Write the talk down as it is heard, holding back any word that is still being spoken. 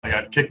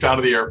got kicked out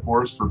of the Air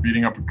Force for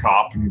beating up a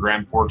cop in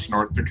Grand Forks,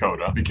 North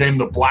Dakota. Became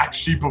the black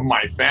sheep of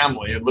my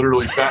family and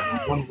literally sat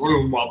in one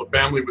room while the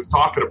family was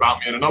talking about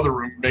me in another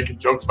room, making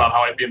jokes about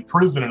how I'd be in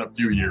prison in a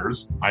few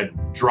years. I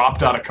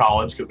dropped out of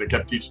college because they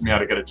kept teaching me how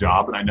to get a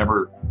job, and I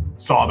never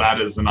saw that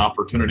as an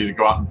opportunity to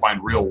go out and find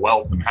real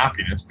wealth and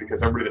happiness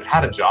because everybody that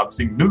had a job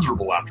seemed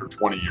miserable after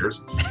 20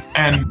 years.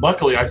 And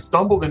luckily, I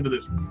stumbled into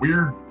this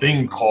weird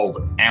thing called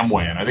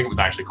Amway, and I think it was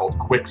actually called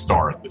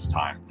Quickstar at this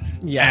time.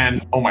 Yeah.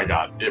 And oh my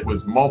God, it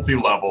was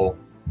multi-level.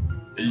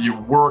 You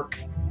work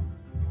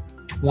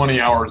 20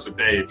 hours a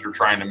day if you're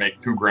trying to make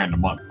 $2,000 a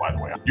month, by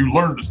the way. You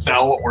learn to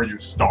sell or you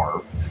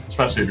starve,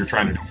 especially if you're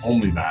trying to do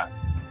only that.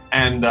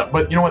 And,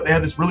 but you know what? They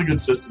had this really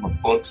good system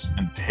of books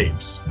and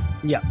tapes.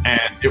 Yeah.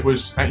 And it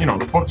was, you know,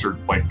 the books are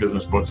like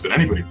business books that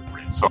anybody would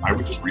read. So I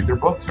would just read their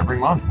books every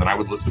month and I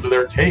would listen to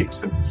their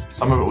tapes. And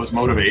some of it was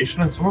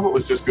motivation and some of it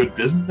was just good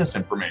business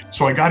information.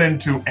 So I got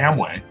into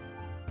Amway,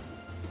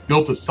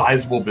 built a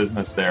sizable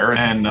business there.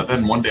 And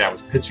then one day I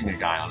was pitching a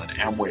guy on an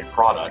Amway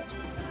product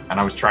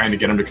and I was trying to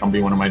get him to come be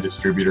one of my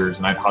distributors.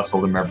 And I'd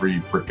hustled him every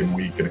freaking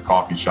week at a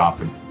coffee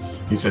shop. And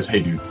he says,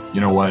 hey, dude,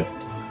 you know what?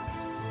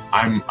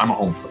 I'm a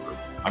home flipper.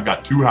 I've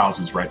got 2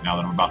 houses right now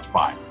that I'm about to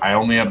buy. I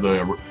only have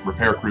the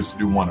repair crews to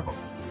do one of them.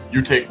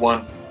 You take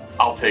one,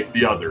 I'll take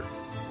the other.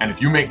 And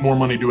if you make more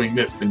money doing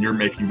this than you're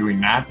making doing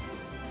that,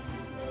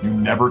 you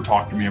never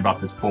talk to me about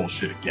this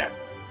bullshit again.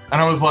 And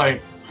I was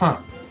like,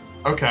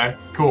 okay,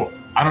 cool.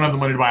 I don't have the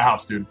money to buy a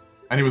house, dude.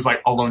 And he was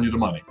like, I'll loan you the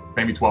money.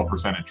 Pay me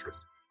 12%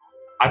 interest.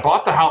 I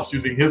bought the house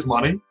using his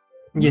money.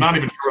 Yes. Not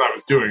even sure what I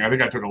was doing. I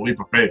think I took a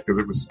leap of faith because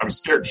I was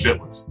scared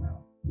shitless.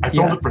 I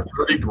sold it for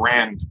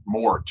 $30,000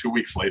 more 2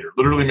 weeks later.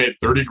 Literally made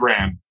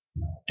 $30,000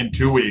 in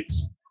 2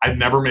 weeks. I'd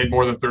never made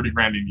more than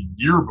 $30,000 in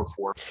a year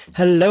before.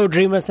 Hello,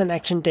 dreamers and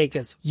action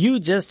takers.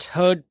 You just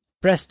heard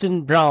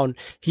Preston Brown.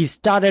 He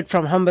started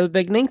from humble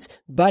beginnings,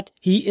 but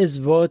he is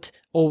worth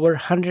over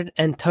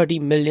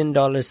 $130 million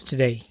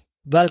today.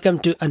 Welcome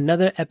to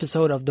another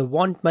episode of the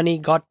Want Money,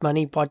 Got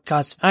Money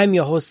podcast. I'm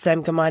your host,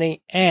 Sam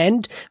Kamani,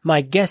 and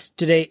my guest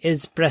today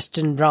is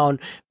Preston Brown.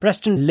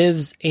 Preston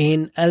lives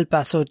in El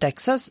Paso,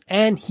 Texas,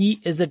 and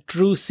he is a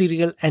true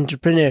serial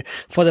entrepreneur.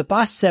 For the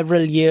past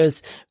several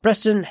years,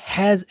 Preston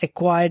has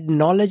acquired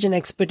knowledge and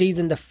expertise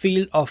in the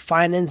field of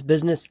finance,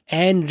 business,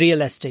 and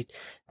real estate.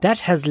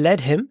 That has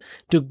led him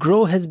to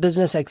grow his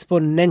business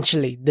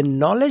exponentially. The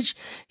knowledge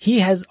he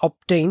has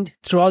obtained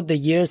throughout the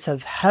years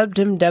have helped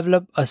him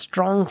develop a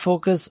strong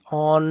focus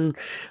on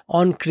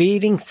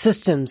creating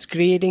systems,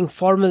 creating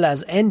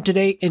formulas. And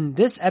today in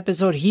this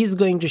episode, he's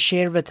going to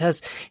share with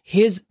us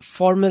his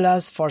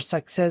formulas for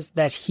success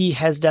that he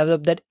has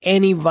developed that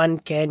anyone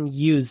can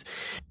use.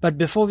 But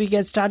before we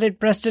get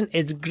started, Preston,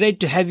 it's great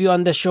to have you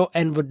on the show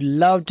and would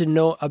love to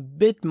know a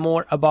bit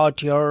more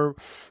about your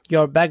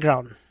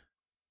background.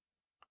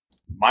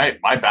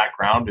 My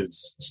background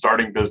is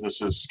starting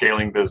businesses,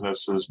 scaling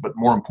businesses, but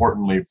more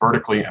importantly,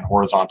 vertically and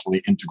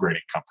horizontally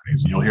integrating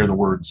companies. You'll hear the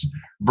words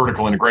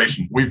vertical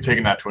integration. We've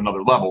taken that to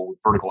another level with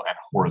vertical and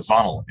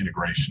horizontal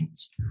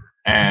integrations.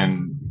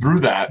 And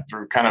through that,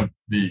 through kind of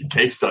the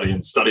case study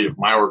and study of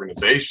my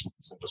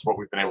organizations and just what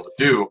we've been able to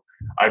do,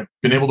 I've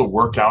been able to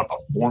work out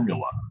a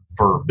formula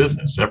for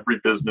business.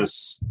 Every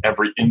business,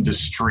 every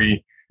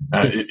industry,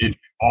 it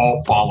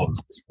all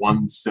follows this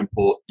one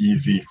simple,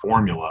 easy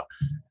formula.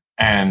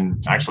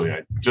 And actually,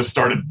 I just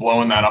started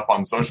blowing that up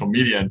on social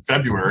media in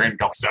February and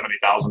got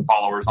 70,000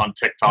 followers on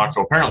TikTok.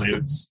 So apparently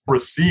it's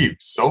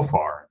received so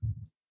far.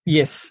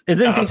 Yes.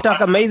 Isn't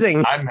TikTok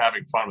amazing? I'm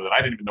having fun with it.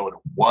 I didn't even know what it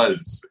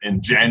was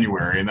in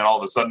January. And then all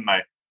of a sudden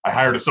I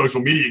hired a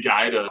social media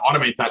guy to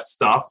automate that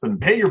stuff.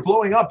 And hey, you're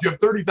blowing up. You have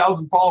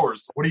 30,000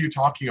 followers. What are you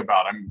talking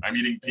about? I'm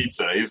eating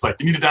pizza. He was like,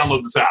 you need to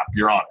download this app.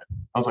 You're on it.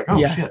 I was like,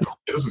 oh shit,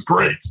 this is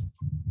great.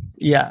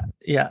 Yeah.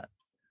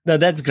 No,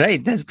 that's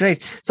great. That's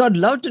great. So I'd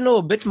love to know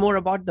a bit more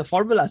about the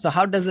formula. So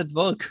how does it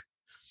work?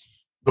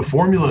 The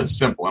formula is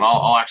simple, and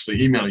I'll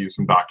actually email you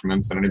some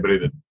documents, and anybody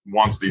that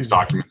wants these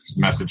documents,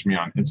 message me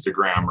on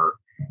Instagram or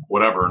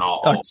whatever,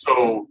 and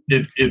So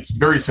it's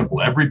very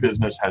simple. Every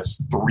business has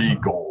 3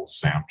 goals,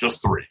 Sam,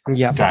 just 3.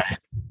 Yeah. Okay.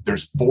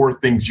 There's 4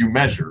 things you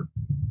measure,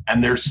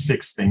 and there's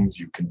 6 things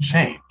you can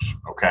change.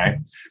 Okay.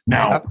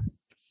 Now,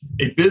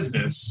 a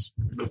business,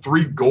 the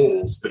 3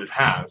 goals that it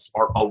has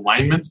are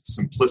alignment,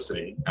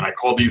 simplicity, and I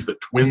call these the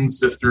twin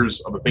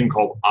sisters of a thing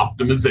called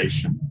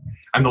optimization.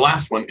 And the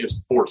last one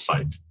is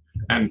foresight.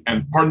 And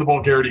pardon the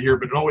vulgarity here,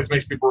 but it always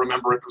makes people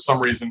remember it for some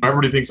reason.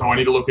 Everybody thinks, I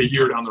need to look a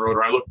year down the road,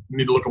 or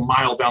need to look a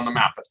mile down the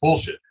map. That's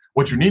bullshit.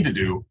 What you need to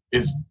do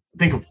is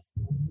think of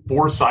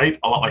foresight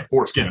a lot like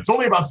foreskin. It's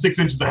only about 6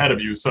 inches ahead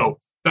of you. So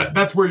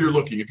that's where you're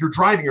looking. If you're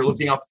driving, you're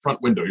looking out the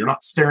front window. You're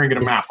not staring at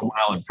a map a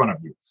mile in front of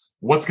you.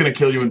 What's going to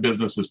kill you in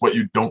business is what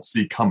you don't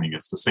see coming.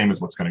 It's the same as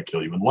what's going to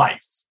kill you in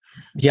life.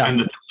 Yeah. And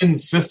the twin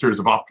sisters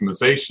of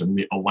optimization,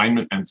 the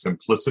alignment and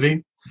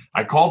simplicity,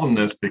 I call them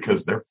this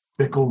because they're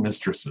fickle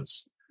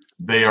mistresses.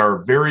 They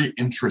are very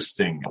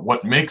interesting.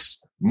 What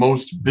makes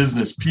most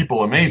business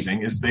people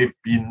amazing is they've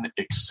been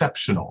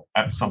exceptional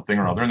at something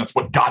or other, and that's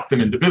what got them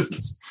into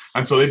business.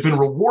 And so they've been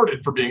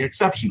rewarded for being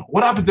exceptional.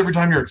 What happens every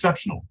time you're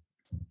exceptional?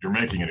 You're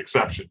making an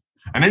exception.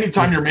 And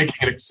anytime you're making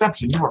an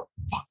exception, you are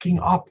fucking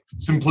up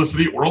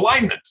simplicity or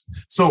alignment.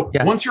 So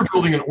once you're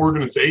building an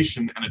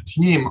organization and a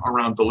team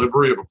around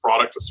delivery of a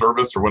product, a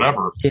service, or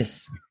whatever,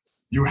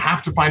 you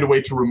have to find a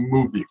way to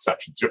remove the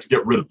exceptions. You have to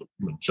get rid of them.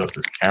 Just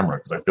this camera,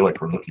 because I feel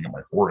like we're looking at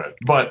my forehead.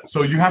 But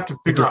so you have to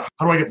figure out,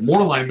 how do I get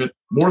more alignment,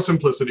 more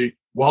simplicity,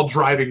 while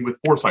driving with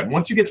foresight?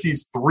 Once you get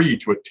these three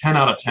to a 10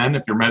 out of 10,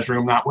 if you're measuring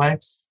them that way,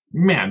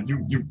 man,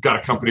 you've got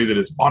a company that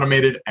is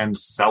automated and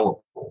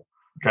sellable.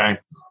 Okay?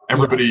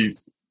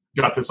 Everybody's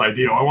got this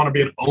idea, I want to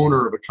be an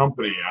owner of a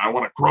company. I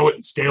want to grow it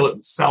and scale it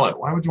and sell it.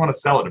 Why would you want to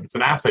sell it? If it's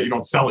an asset, you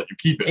don't sell it, you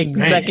keep it.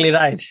 Exactly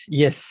right.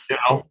 Yes.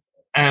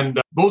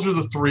 And those are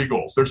the three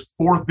goals. There's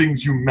four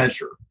things you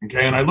measure.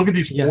 Okay. And I look at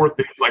these four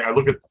things like I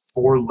look at the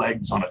four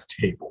legs on a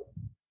table.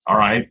 All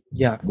right.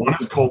 Yeah. One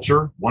is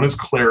culture. One is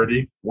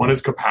clarity. One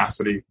is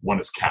capacity. One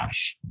is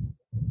cash.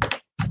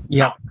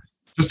 Yeah. Now,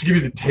 just to give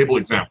you the table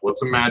example,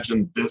 let's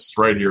imagine this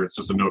right here. It's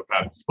just a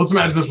notepad. Let's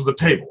imagine this was a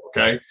table.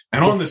 Okay.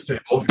 And on this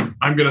table,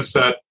 I'm going to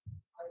set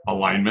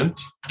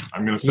alignment.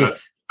 I'm going to set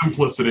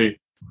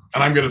simplicity.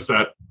 And I'm going to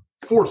set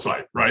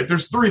foresight, right?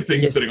 There's three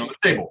things sitting on the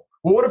table.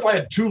 Well, what if I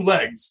had two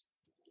legs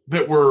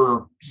that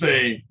were,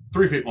 say,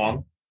 3 feet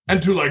long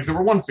and two legs that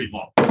were 1 feet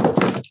long?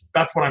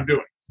 That's what I'm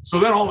doing. So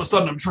then all of a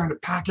sudden I'm trying to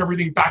pack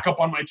everything back up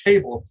on my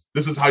table.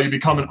 This is how you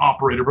become an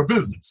operator of a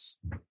business.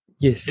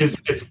 Yes.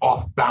 It's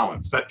off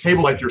balance. That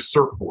table, like your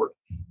surfboard.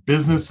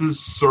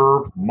 Businesses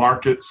serve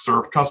markets,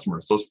 serve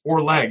customers. Those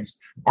four legs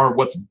are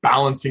what's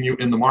balancing you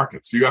in the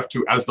market. So you have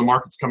to, as the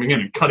market's coming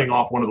in and cutting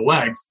off one of the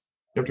legs,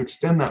 you have to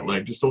extend that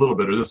leg just a little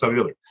bit, or this, that, or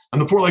the other.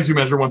 And the four legs you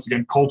measure, once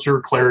again,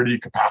 culture, clarity,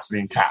 capacity,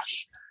 and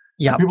cash.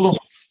 Yeah. People don't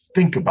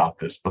think about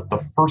this, but the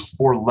first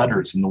four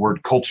letters in the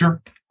word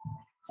culture,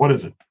 what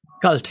is it?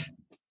 Cult.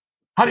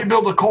 How do you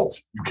build a cult?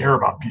 You care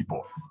about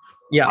people.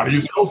 Yeah. How do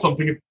you sell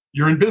something if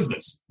you're in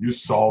business? You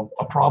solve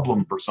a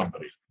problem for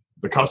somebody.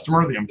 The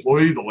customer, the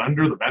employee, the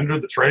lender, the vendor,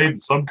 the trade, the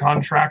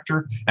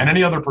subcontractor, and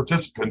any other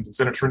participant that's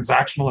in a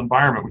transactional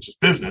environment, which is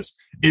business,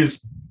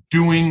 is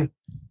doing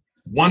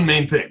one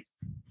main thing,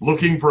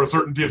 looking for a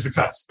certainty of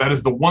success. That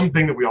is the one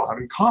thing that we all have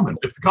in common.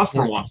 If the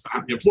customer wants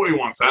that, the employee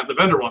wants that, the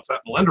vendor wants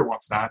that, and the lender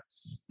wants that,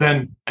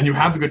 then, and you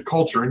have the good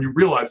culture, and you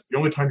realize the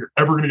only time you're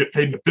ever going to get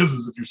paid in a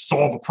business is if you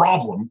solve a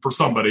problem for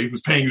somebody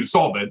who's paying you to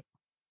solve it,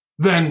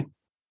 then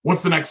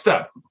what's the next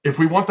step? If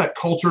we want that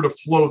culture to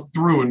flow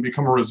through and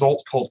become a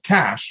result called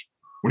cash,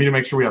 we need to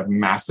make sure we have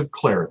massive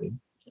clarity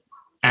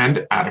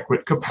and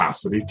adequate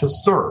capacity to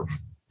serve.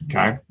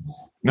 Okay.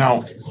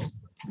 Now,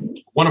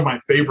 one of my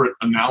favorite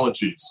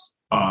analogies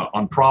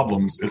on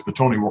problems is the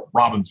Tony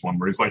Robbins one,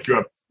 where he's like, you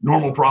have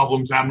normal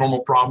problems,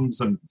 abnormal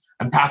problems, and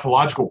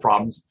pathological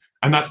problems.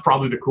 And that's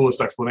probably the coolest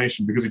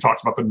explanation, because he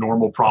talks about the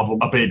normal problem,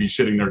 a baby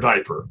shitting their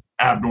diaper.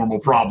 Abnormal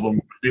problem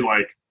would be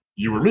like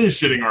you or me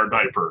shitting our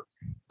diaper.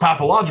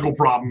 Pathological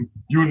problem,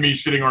 you and me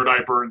shitting our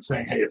diaper and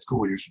saying, hey, it's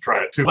cool, you should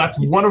try it too. That's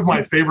one of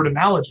my favorite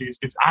analogies.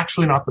 It's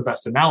actually not the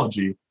best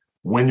analogy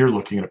when you're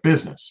looking at a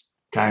business,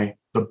 okay?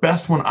 The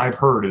best one I've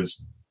heard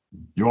is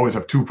you always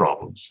have two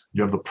problems.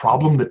 You have the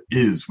problem that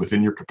is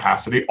within your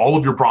capacity. All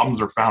of your problems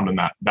are found in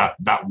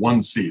that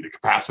one C, the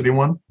capacity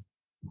one.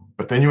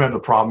 But then you have the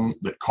problem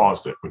that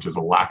caused it, which is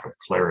a lack of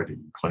clarity,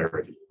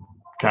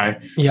 okay?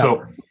 Yeah.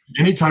 So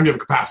anytime you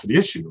have a capacity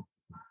issue,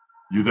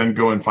 you then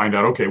go and find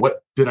out, okay,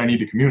 what did I need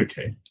to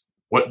communicate?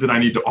 What did I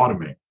need to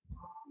automate?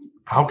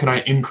 How can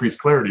I increase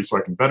clarity so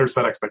I can better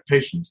set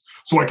expectations,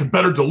 so I can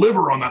better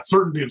deliver on that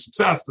certainty of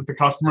success that the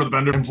customer, the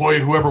vendor, employee,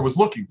 whoever was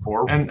looking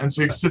for? And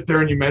so you sit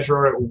there and you measure,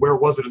 all right, well, where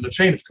was it in the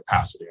chain of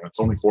capacity? And it's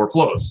only four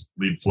flows: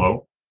 lead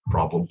flow,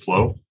 problem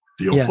flow,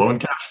 deal flow, and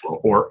cash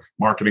flow, or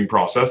marketing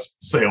process,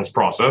 sales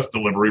process,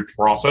 delivery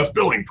process,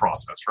 billing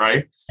process,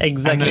 right?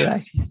 Exactly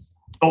right.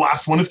 The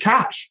last one is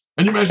cash.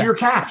 And you measure your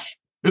cash.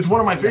 It's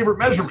one of my favorite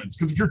measurements,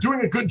 because if you're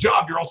doing a good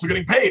job, you're also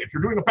getting paid. If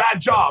you're doing a bad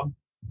job,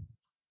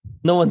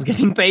 no one's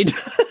getting paid.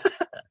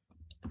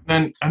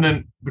 And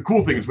then the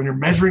cool thing is, when you're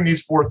measuring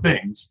these four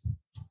things,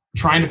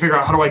 trying to figure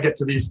out how do I get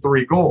to these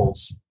three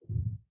goals,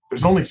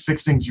 there's only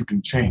 6 things you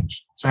can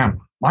change.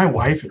 Sam, my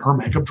wife in her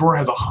makeup drawer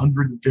has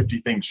 150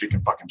 things she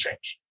can fucking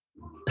change.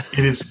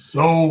 It is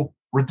so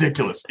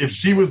ridiculous. If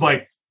she was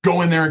like,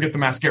 go in there and get the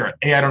mascara.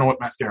 A, I don't know what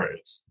mascara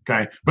is.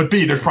 Okay. But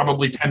B, there's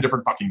probably 10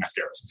 different fucking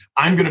mascaras.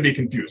 I'm going to be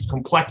confused.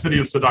 Complexity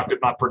is seductive,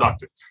 not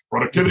productive.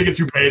 Productivity gets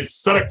you paid.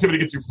 Seductivity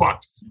gets you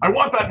fucked. I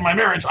want that in my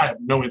marriage. I have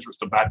no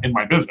interest of that in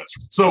my business.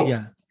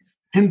 So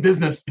in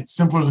business, it's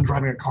simpler than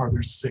driving a car.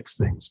 There's 6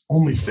 things,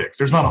 only 6.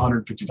 There's not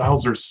 150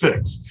 dials. There's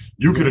 6.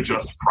 You could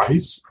adjust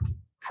price,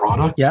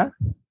 product,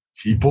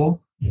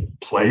 people,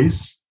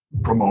 place,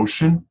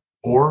 promotion,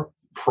 or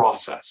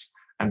process.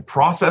 And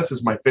process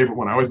is my favorite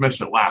one. I always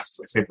mention it last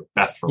because I saved the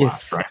best for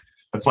last, right?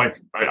 It's like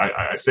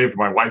I saved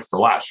my wife for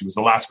last. She was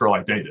the last girl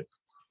I dated.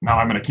 Now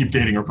I'm going to keep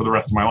dating her for the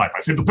rest of my life. I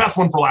saved the best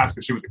one for last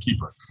because she was a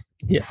keeper.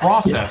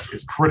 Process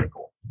is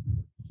critical.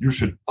 You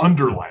should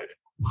underline it.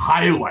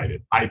 highlight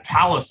it,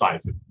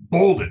 italicize it,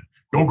 bold it.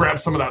 Go grab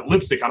some of that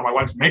lipstick out of my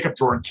wife's makeup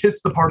drawer and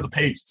kiss the part of the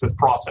page that says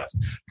process,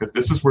 because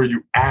this is where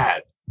you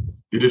add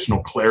the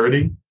additional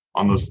clarity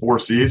on those 4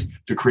 C's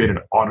to create an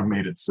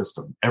automated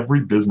system. Every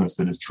business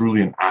that is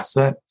truly an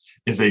asset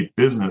is a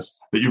business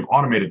that you've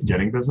automated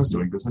getting business,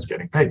 doing business,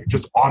 getting paid. You've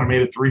just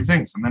automated 3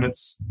 things, and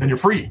then you're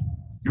free.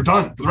 You're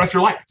done for the rest of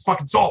your life. It's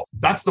fucking solved.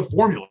 That's the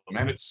formula,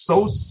 man. It's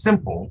so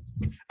simple.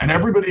 And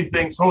everybody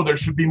thinks, oh, there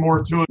should be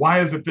more to it. Why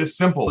is it this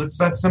simple? It's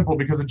that simple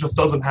because it just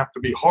doesn't have to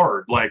be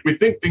hard. Like, we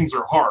think things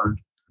are hard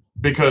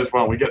because,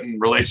 well, we get in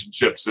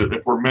relationships.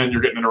 If we're men,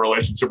 you're getting in a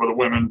relationship with a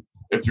woman.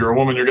 If you're a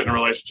woman, you're getting in a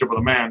relationship with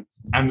a man.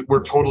 And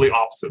we're totally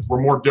opposites. We're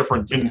more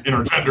different in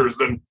our genders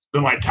than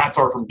like cats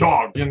are from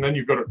dogs. And then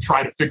you've got to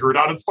try to figure it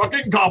out. It's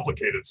fucking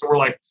complicated. So we're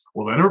like,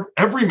 well, then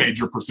every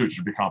major pursuit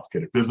should be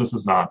complicated. Business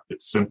is not.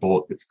 It's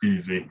simple. It's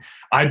easy.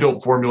 I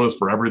built formulas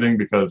for everything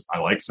because I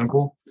like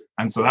simple.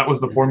 And so that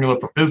was the formula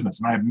for business.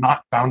 And I have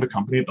not found a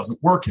company it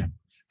doesn't work in.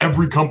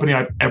 Every company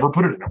I've ever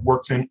put it in, it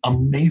works in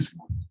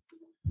amazingly.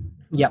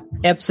 Yeah,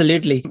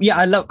 absolutely.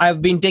 Yeah,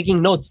 I've been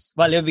taking notes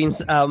while you've been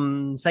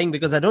saying,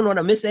 because I don't want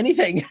to miss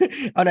anything.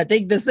 I want to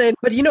take this in.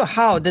 But you know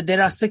how that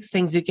there are 6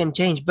 things you can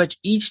change, but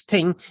each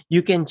thing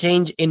you can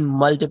change in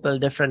multiple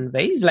different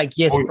ways. Like,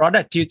 yes,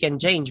 product you can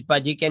change,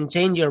 but you can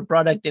change your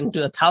product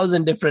into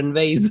 1,000 different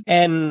ways.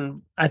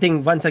 And I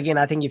think, once again,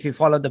 if you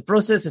follow the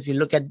process, if you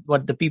look at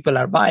what the people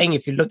are buying,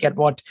 if you look at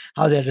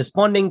how they're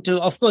responding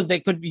to, of course,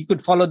 you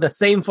could follow the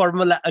same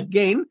formula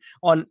again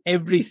on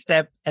every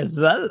step as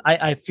well.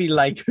 I feel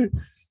like.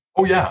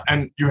 Oh, yeah.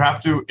 And you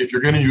have to, if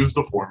you're going to use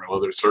the formula,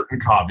 there's certain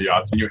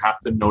caveats, and you have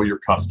to know your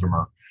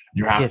customer.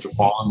 You have to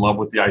fall in love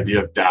with the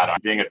idea of data.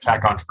 Being a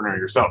tech entrepreneur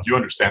yourself, you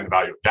understand the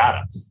value of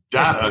data.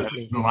 Data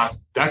has, in the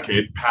last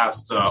decade,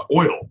 passed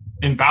oil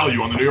in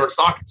value on the New York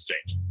Stock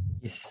Exchange.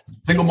 Yes.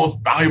 Single most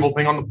valuable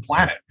thing on the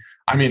planet.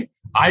 I mean,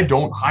 I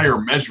don't hire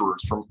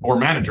measurers or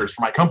managers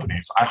for my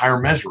companies. I hire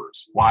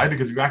measurers. Why?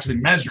 Because if you actually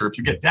measure, if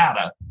you get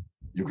data,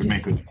 you can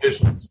make good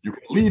decisions. You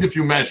can lead if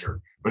you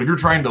measure. But if you're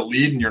trying to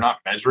lead and you're not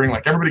measuring,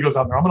 like, everybody goes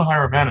out there, I'm going to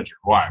hire a manager.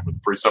 Why? With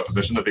the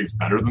presupposition that he's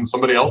better than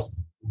somebody else?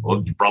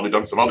 Well, you've probably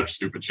done some other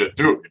stupid shit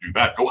too. If you do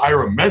that, go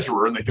hire a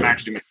measurer and they can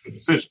actually make the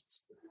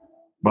decisions.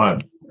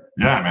 But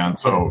yeah, man.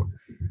 So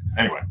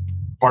anyway,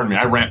 pardon me.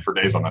 I rant for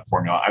days on that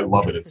formula. I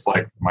love it. It's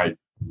like my,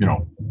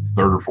 3rd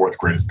or 4th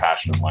greatest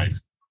passion in life.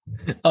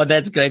 Oh,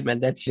 that's great, man.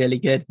 That's really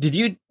good.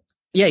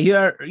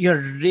 You're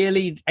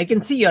really, I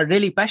can see you're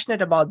really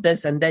passionate about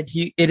this, and that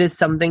it is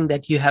something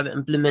that you have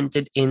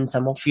implemented in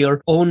some of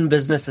your own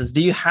businesses.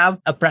 Do you have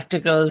a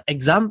practical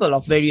example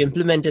of where you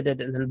implemented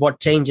it and what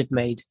change it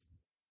made?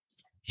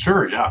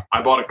 Sure. Yeah.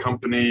 I bought a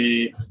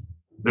company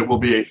that will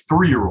be a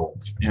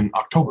 3-year-old in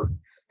October,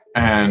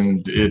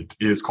 and it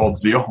is called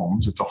Zia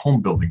Homes. It's a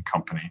home building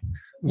company.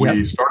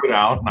 We started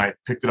out, and I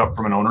picked it up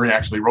from an owner. He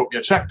actually wrote me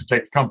a check to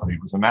take the company.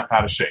 It was in that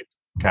bad of shape.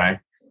 Okay.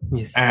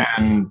 Yes.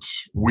 And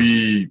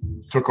we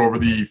took over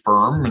the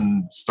firm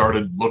and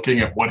started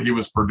looking at what he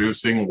was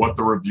producing, what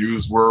the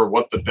reviews were,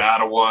 what the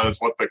data was,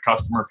 what the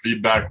customer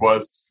feedback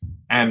was.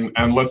 And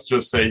let's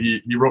just say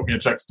he wrote me a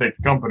check to take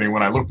the company.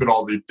 When I looked at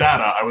all the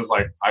data, I was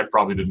like, I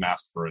probably didn't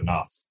ask for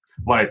enough.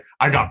 Like,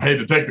 I got paid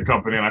to take the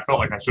company, and I felt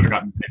like I should have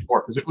gotten paid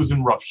more because it was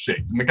in rough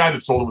shape. And the guy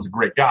that sold it was a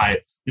great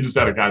guy. He just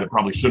had a guy that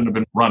probably shouldn't have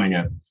been running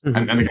it.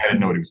 Mm-hmm. And the guy didn't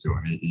know what he was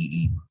doing.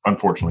 He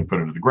unfortunately put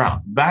it to the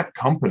ground. That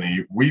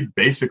company, we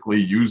basically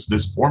used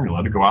this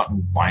formula to go out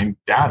and find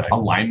data,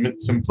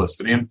 alignment,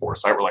 simplicity, and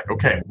foresight. We're like,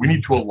 okay, we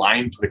need to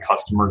align to the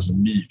customer's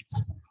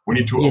needs. We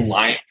need to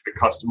align to the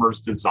customer's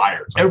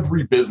desires.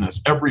 Every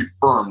business, every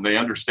firm, they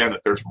understand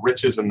that there's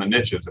riches in the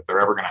niches if they're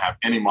ever going to have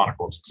any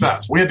modicum of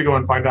success. We had to go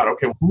and find out,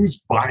 okay,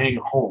 who's buying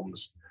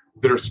homes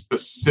that are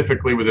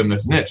specifically within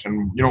this niche?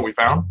 And you know what we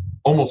found?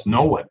 Almost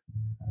no one.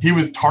 He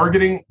was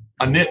targeting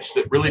a niche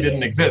that really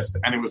didn't exist,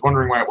 and he was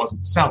wondering why it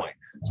wasn't selling.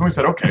 So we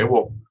said, okay,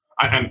 well,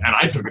 and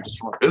I took it just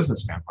from a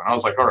business standpoint. I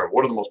was like, all right,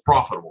 what are the most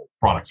profitable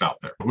products out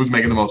there? Who's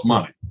making the most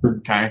money?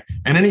 Okay.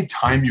 And any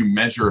time you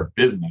measure a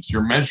business,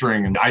 you're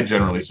measuring, and I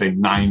generally say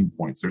 9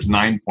 points. There's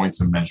 9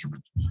 points of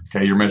measurement.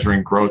 Okay. You're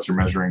measuring growth. You're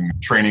measuring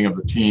training of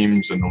the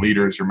teams and the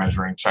leaders. You're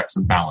measuring checks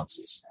and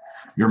balances.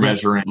 You're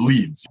measuring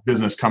leads,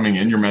 business coming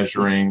in. You're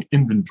measuring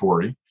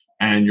inventory.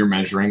 And you're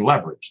measuring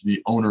leverage,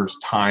 the owner's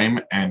time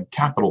and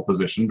capital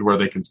position to where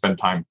they can spend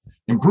time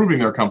improving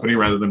their company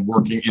rather than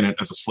working in it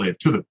as a slave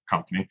to the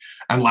company.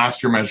 And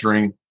last, you're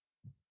measuring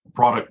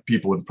product,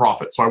 people, and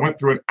profit. So I went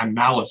through an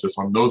analysis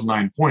on those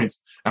 9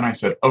 points, and I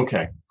said,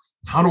 okay,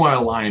 how do I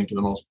align to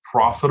the most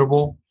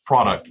profitable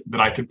product that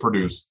I could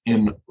produce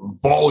in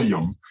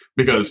volume?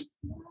 Because it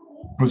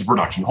was a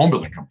production home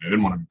building company. I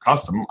didn't want to do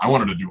custom. I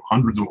wanted to do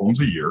hundreds of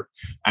homes a year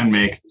and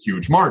make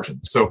huge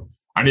margins. So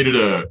I needed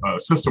a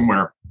system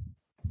where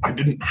I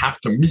didn't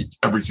have to meet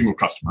every single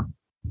customer.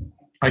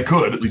 I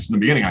could, at least in the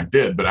beginning I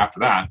did, but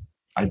after that,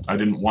 I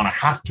didn't want to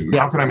have to.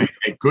 How could I make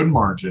a good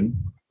margin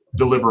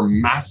deliver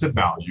massive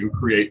value,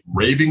 create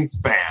raving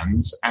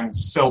fans, and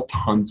sell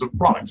tons of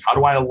products? How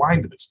do I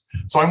align to this?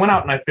 So I went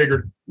out and I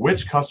figured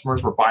which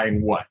customers were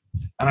buying what.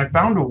 And I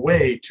found a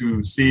way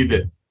to see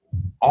that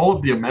all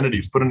of the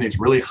amenities put in these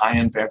really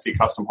high-end fancy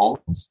custom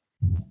homes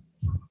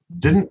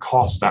didn't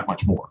cost that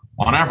much more.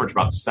 On average,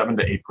 about $7,000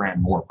 to $8,000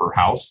 more per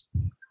house.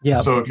 Yeah.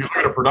 So if you look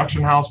at a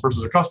production house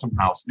versus a custom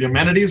house, the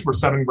amenities were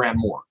 $7,000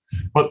 more.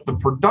 But the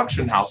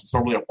production house is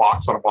normally a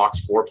box on a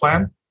box floor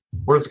plan,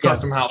 whereas the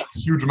custom house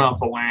has huge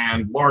amounts of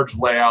land, large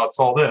layouts,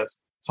 all this.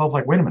 So I was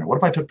like, wait a minute, what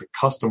if I took the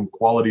custom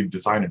quality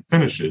design and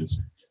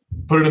finishes,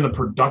 put it in the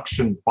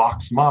production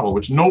box model,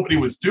 which nobody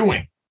was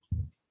doing?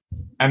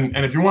 And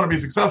if you want to be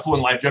successful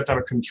in life, you have to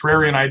have a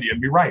contrarian idea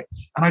and be right.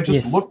 And I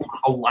just looked at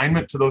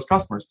alignment to those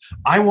customers.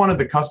 I wanted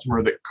the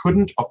customer that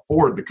couldn't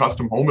afford the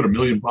custom home at $1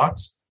 million, but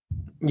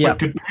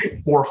could pay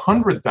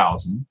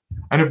 $400,000.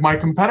 And if my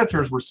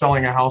competitors were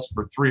selling a house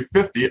for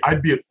 $350,000,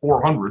 I'd be at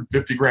 $400,000,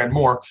 $50,000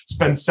 more,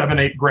 spend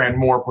 $7,000-8,000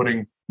 more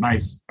putting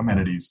nice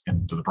amenities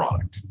into the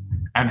product,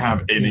 and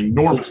have an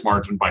enormous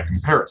margin by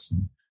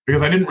comparison.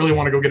 Because I didn't really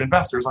want to go get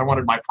investors. I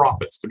wanted my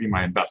profits to be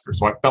my investors.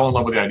 So I fell in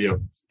love with the idea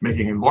of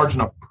making a large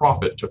enough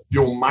profit to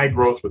fuel my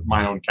growth with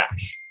my own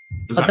cash.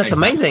 That's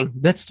amazing.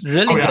 That's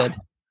really good.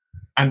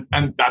 And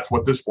that's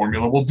what this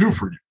formula will do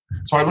for you.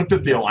 So I looked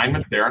at the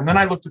alignment there, and then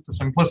I looked at the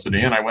simplicity,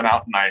 and I went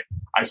out and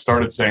I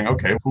started saying,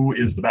 okay, who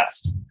is the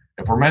best?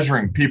 If we're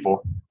measuring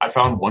people, I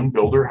found one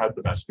builder had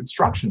the best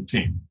construction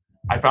team.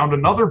 I found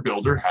another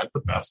builder had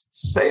the best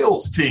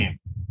sales team.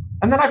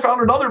 And then I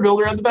found another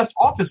builder had the best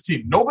office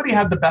team. Nobody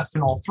had the best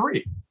in all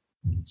three.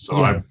 So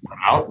I went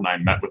out and I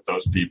met with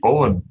those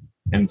people. And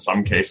in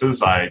some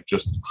cases, I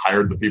just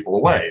hired the people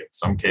away. In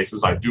some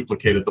cases, I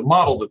duplicated the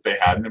model that they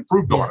had and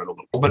improved on it a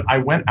little. But I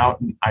went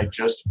out and I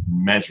just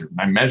measured.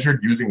 And I measured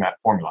using that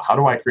formula. How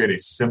do I create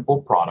a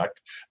simple product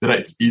that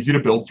it's easy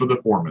to build for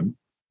the foreman,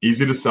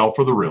 easy to sell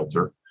for the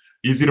realtor,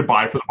 easy to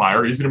buy for the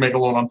buyer, easy to make a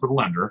loan on for the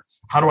lender?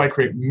 How do I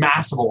create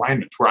massive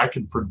alignment where I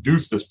can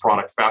produce this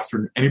product faster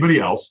than anybody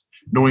else,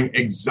 knowing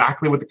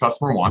exactly what the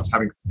customer wants,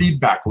 having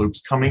feedback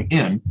loops coming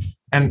in?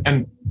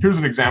 And here's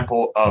an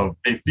example of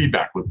a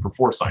feedback loop for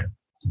Foresight.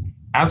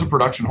 As a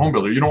production home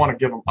builder, you don't want to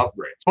give them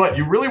upgrades, but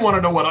you really want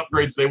to know what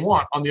upgrades they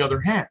want on the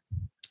other hand.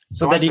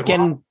 So that you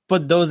can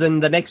put those in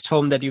the next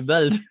home that you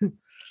build.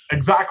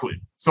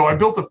 Exactly. So I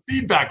built a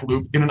feedback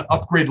loop in an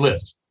upgrade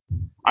list.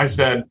 I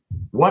said,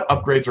 what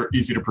upgrades are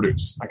easy to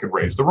produce? I could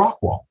raise the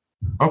rock wall.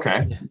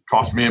 Okay. It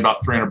cost me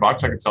about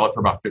 $300. I could sell it for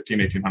about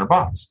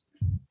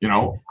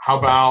 $1,500-1,800. How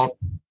about,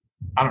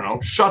 I don't know,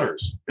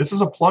 shutters? This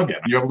is a plug-in.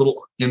 You have a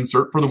little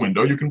insert for the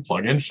window. You can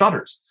plug in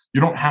shutters.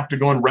 You don't have to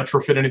go and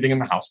retrofit anything in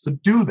the house to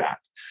do that.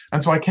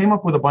 And so I came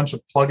up with a bunch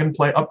of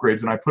plug-and-play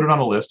upgrades, and I put it on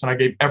a list, and I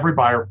gave every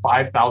buyer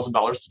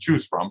 $5,000 to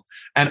choose from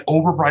and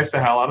overpriced the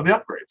hell out of the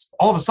upgrades.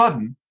 All of a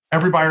sudden,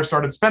 every buyer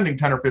started spending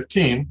 10 or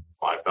 15,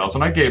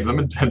 5,000 I gave them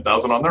and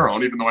 10,000 on their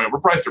own, even though I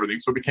overpriced everything.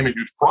 So it became a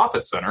huge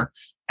profit center,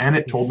 and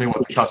it told me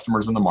what the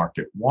customers in the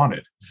market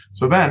wanted.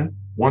 So then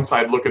once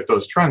I'd look at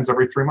those trends,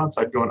 every 3 months,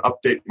 I'd go and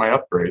update my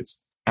upgrades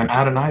and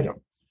add an item.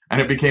 And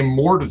it became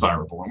more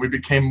desirable, and we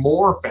became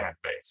more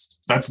fan-based.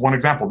 That's one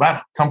example.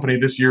 That company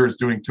this year is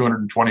doing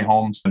 220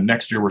 homes, and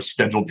next year we're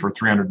scheduled for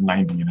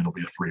 390, and it'll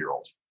be a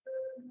 3-year-old.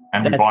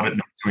 And we bought it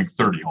and it's doing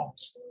 30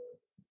 homes.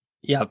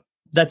 Yeah.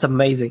 That's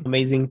amazing,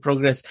 amazing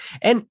progress.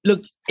 And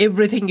look,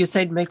 everything you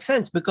said makes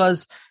sense,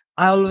 because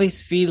I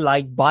always feel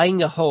like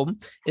buying a home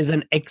is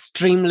an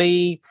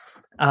extremely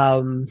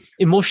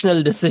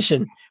emotional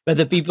decision,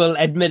 whether people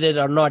admit it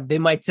or not. They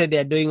might say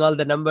they're doing all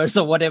the numbers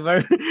or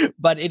whatever,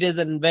 but it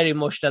isn't very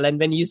emotional. And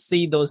when you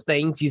see those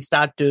things, you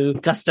start to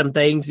custom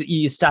things,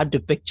 you start to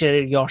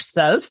picture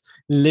yourself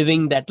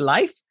living that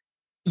life,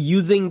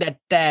 using that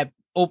tab,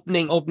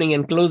 opening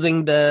and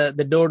closing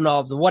the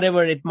doorknobs,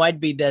 whatever it might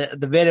be,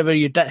 the wherever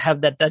you have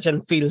that touch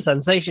and feel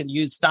sensation,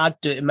 you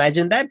start to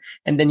imagine that,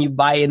 and then you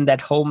buy in that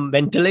home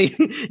mentally,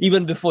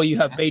 even before you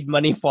have paid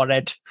money for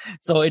it.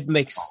 So it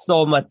makes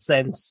so much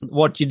sense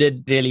what you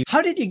did, really.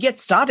 How did you get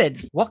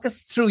started? Walk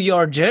us through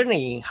your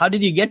journey. How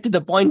did you get to the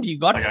point you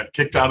got? I got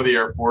kicked out of the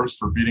Air Force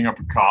for beating up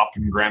a cop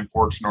in Grand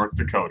Forks, North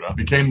Dakota.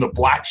 Became the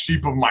black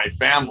sheep of my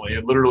family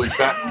and literally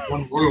sat in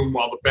one room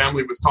while the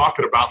family was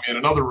talking about me in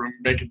another room,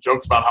 making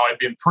jokes about how I'd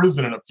be in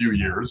prison in a few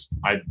years.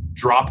 I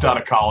dropped out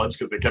of college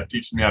because they kept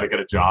teaching me how to get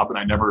a job, and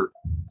I never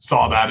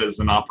saw that as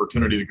an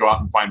opportunity to go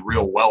out and find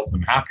real wealth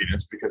and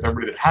happiness, because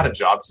everybody that had a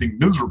job seemed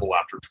miserable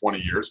after 20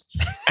 years.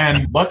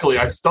 And luckily,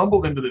 I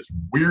stumbled into this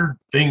weird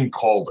thing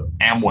called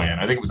Amway,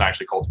 and I think it was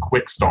actually called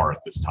Quickstar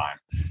at this time.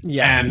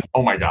 Yeah. And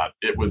oh my God,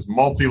 it was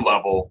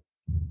multi-level.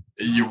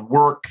 You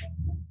work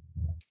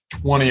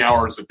 20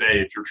 hours a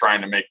day if you're trying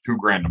to make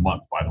 $2,000 a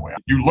month, by the way.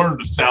 You learn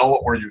to sell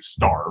or you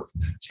starve,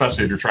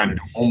 especially if you're trying to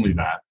do only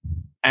that.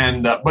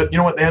 But you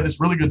know what? They had this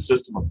really good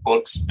system of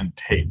books and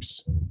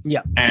tapes.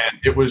 Yeah. And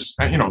it was,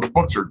 the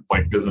books are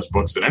like business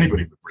books that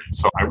anybody would read.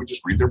 So I would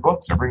just read their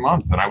books every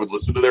month and I would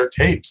listen to their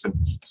tapes. And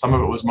some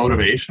of it was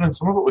motivation and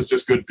some of it was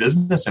just good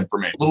business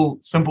information. Little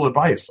simple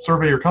advice: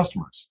 survey your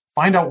customers.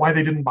 Find out why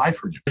they didn't buy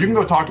from you. You can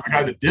go talk to the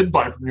guy that did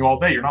buy from you all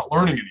day. You're not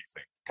learning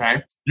anything.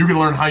 Okay. You can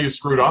learn how you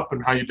screwed up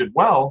and how you did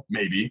well,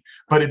 maybe.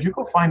 But if you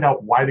go find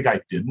out why the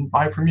guy didn't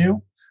buy from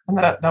you, and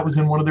that was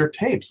in one of their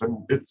tapes, and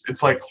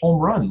it's like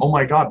home run. Oh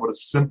my God, what a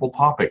simple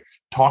topic.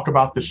 Talk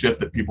about the shit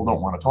that people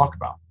don't want to talk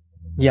about.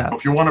 Yeah.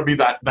 If you want to be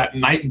that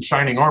knight in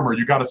shining armor,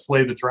 you got to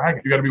slay the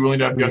dragon. You got to be willing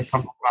to have a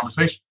comfortable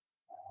conversation.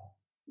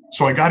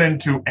 So I got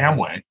into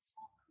Amway,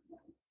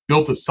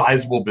 built a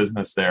sizable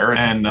business there.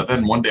 And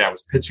then one day I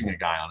was pitching a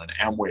guy on an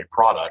Amway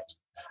product,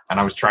 and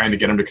I was trying to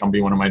get him to come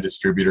be one of my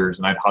distributors.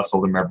 And I'd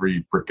hustled him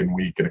every freaking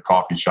week at a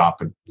coffee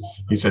shop. And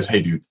he says,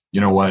 "Hey, dude,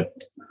 you know what?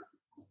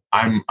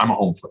 I'm a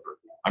home flipper.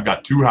 I've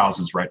got 2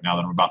 houses right now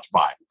that I'm about to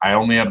buy. I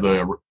only have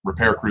the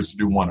repair crews to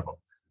do one of them.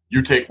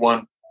 You take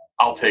one,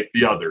 I'll take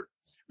the other.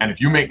 And if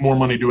you make more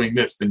money doing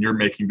this than you're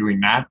making doing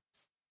that,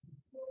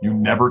 you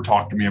never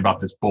talk to me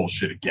about this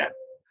bullshit again."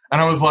 And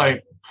I was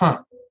like,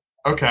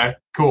 okay,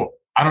 cool.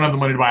 I don't have the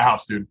money to buy a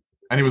house, dude.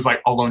 And he was like,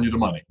 "I'll loan you the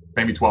money.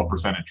 Pay me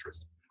 12%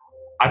 interest."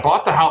 I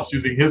bought the house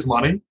using his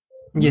money.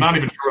 Yes. Not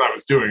even sure what I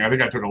was doing. I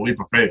think I took a leap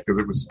of faith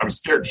because I was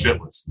scared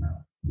shitless.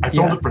 I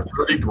sold it for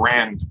 30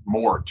 grand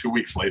more 2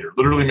 weeks later.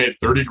 Literally made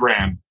 30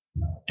 grand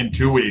in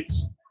 2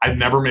 weeks. I'd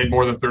never made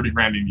more than 30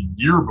 grand in a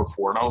year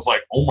before. And I was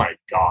like, oh my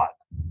God.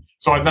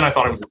 So then I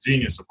thought I was a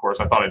genius, of course.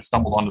 I thought I'd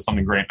stumbled onto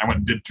something great. I went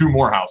and did 2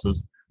 more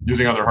houses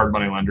using other hard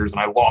money lenders, and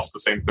I lost the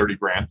same 30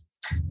 grand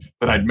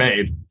that I'd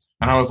made.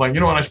 And I was like, you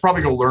know what? I should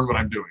probably go learn what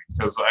I'm doing,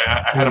 because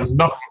I had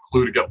enough of a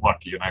clue to get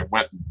lucky. And I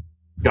went and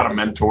got a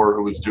mentor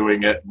who was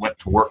doing it, went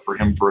to work for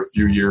him for a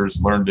few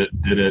years, learned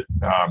it, did it,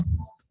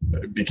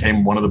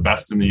 became one of the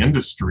best in the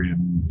industry.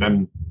 And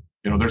then,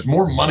 there's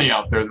more money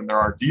out there than there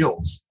are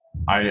deals.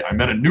 I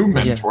met a new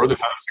mentor that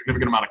had a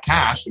significant amount of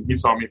cash, and he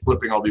saw me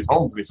flipping all these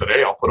homes, and he said,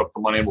 "Hey, I'll put up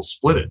the money and we'll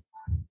split it."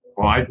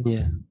 Well,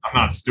 I'm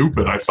not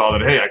stupid. I saw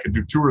that, hey, I could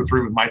do 2 or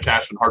 3 with my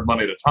cash and hard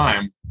money at a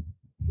time,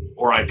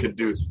 or I could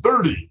do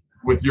 30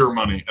 with your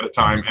money at a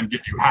time and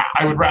give you half.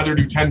 I would rather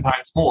do 10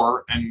 times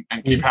more and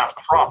keep half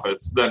the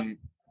profits than.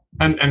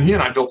 And he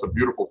and I built a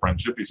beautiful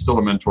friendship. He's still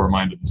a mentor of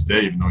mine to this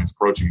day, even though he's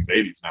approaching his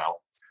 80s now.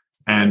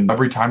 And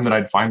every time that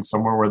I'd find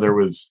somewhere where there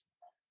was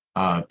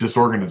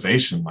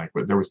disorganization, like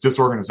there was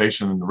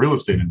disorganization in the real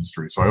estate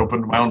industry. So I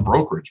opened my own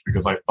brokerage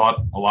because I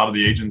thought a lot of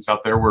the agents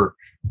out there were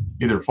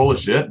either full of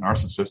shit,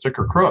 narcissistic,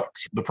 or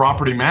crooks. The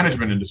property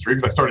management industry,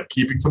 because I started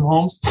keeping some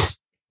homes.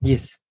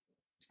 Yes.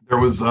 There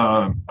was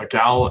a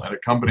gal at a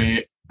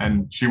company,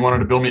 and she wanted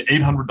to bill me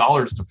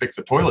 $800 to fix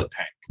a toilet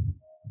tank.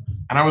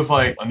 And I was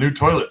like, a new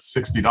toilet's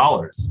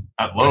 $60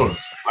 at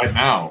Lowe's right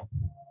now.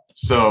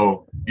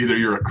 So either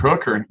you're a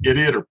crook or an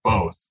idiot or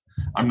both.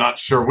 I'm not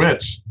sure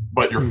which,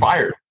 but you're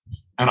fired.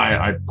 And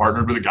I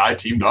partnered with a guy,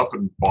 teamed up,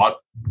 and bought,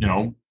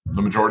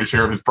 the majority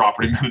share of his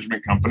property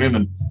management company, and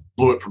then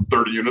blew it from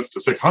 30 units to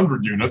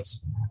 600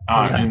 units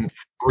in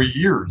 3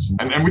 years.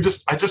 And I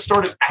just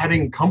started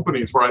adding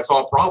companies where I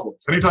saw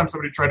problems. Anytime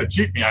somebody tried to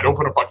cheat me, I'd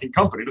open a fucking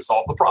company to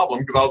solve the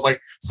problem, because I was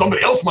like,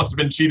 somebody else must have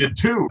been cheated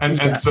too.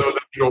 And so then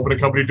you open a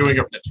company doing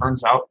it. It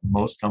turns out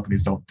most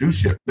companies don't do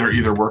shit. They're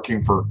either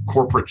working for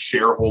corporate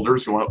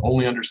shareholders who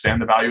only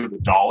understand the value of the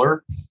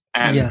dollar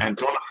and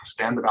don't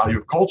understand the value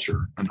of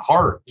culture and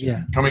heart,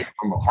 coming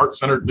from a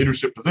heart-centered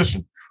leadership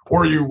position.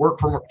 Or you work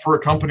for a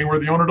company where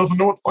the owner doesn't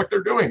know what the fuck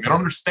they're doing. They don't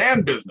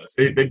understand business.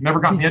 They've never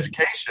gotten the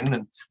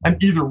education.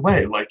 And either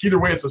way,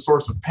 it's a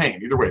source of pain.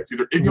 Either way, it's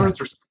either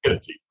ignorance or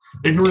stupidity.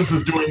 Ignorance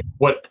is doing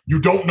what you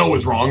don't know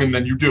is wrong, and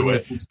then you do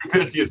it. And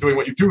stupidity is doing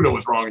what you do know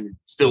is wrong, and you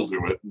still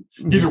do it.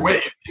 Either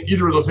way, in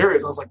either of those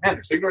areas, I was like, man,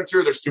 there's ignorance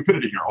here, there's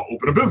stupidity here. I'll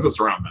open a business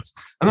around this.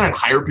 And then I'd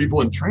hire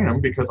people and train them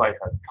because I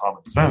had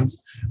common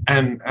sense.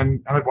 And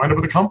I'd wind up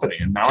with a company.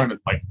 And now I'm at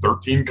like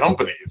 13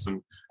 companies.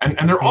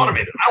 And they're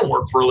automated. I don't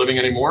work for a living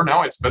anymore.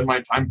 Now I spend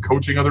my time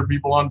coaching other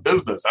people on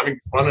business, having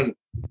fun in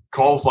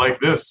calls like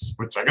this,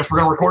 which I guess we're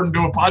going to record and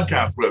do a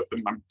podcast with.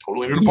 And I'm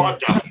totally new to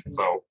podcasting.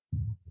 So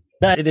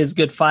it is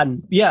good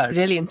fun. Yeah,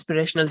 really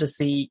inspirational to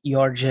see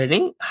your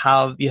journey,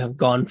 how you have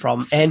gone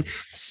from. And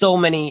so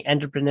many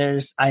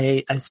entrepreneurs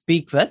I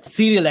speak with,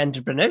 serial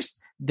entrepreneurs,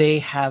 they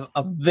have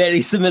a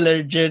very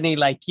similar journey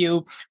like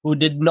you, who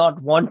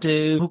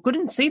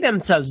couldn't see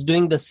themselves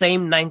doing the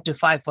same 9 to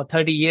 5 for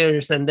 30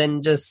 years and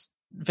then just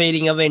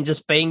fading away and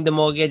just paying the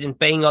mortgage and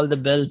paying all the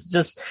bills,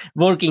 just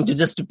working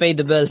to pay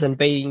the bills and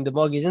paying the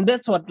mortgage. And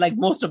that's what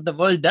most of the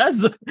world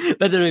does,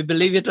 whether we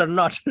believe it or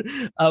not.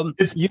 You are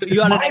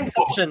an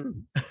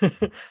exception.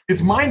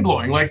 It's mind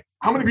blowing. Like,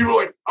 how many people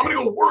are like, I'm going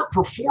to go work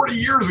for 40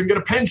 years and get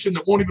a pension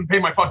that won't even pay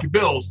my fucking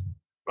bills,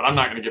 but I'm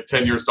not going to give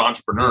 10 years to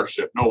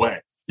entrepreneurship. No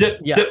way.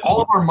 Yet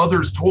all of our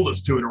mothers told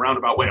us to in a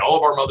roundabout way. All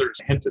of our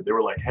mothers hinted. They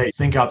were like, hey,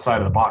 think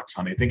outside of the box,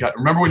 honey.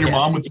 Remember when your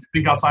mom would say,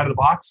 think outside of the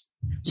box?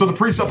 So the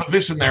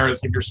presupposition there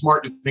is if you're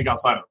smart, you think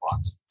outside of the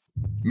box.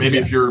 Maybe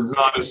if you're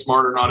not as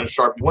smart or not as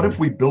sharp, what if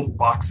we built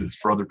boxes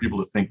for other people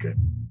to think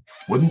in?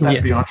 Wouldn't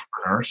that be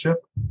entrepreneurship?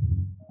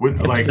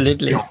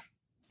 Absolutely.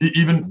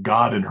 Even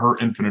God in her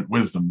infinite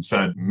wisdom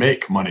said,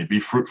 make money, be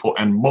fruitful,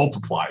 and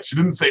multiply. She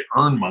didn't say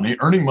earn money.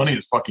 Earning money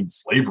is fucking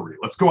slavery.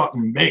 Let's go out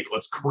and make.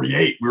 Let's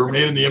create. We were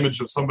made in the image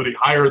of somebody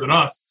higher than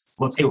us.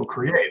 Let's go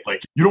create.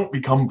 Like, you don't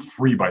become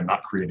free by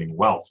not creating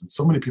wealth. And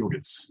so many people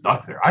get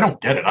stuck there. I don't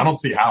get it. I don't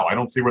see how. I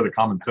don't see where the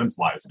common sense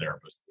lies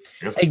there. But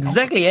I guess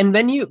exactly. And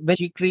when you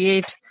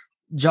create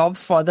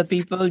jobs for other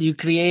people, you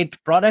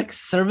create products,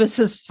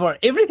 services for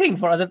everything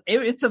for other.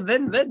 It's a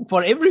win-win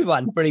for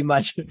everyone, pretty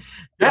much.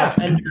 Yeah.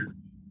 And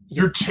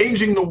you're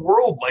changing the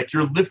world. Like,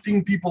 you're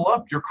lifting people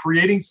up. You're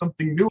creating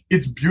something new.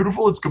 It's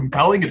beautiful. It's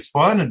compelling. It's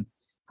fun. And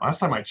last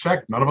time I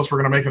checked, none of us were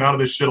going to make it out of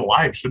this shit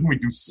alive. Shouldn't we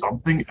do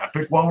something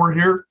epic while we're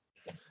here?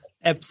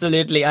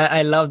 Absolutely.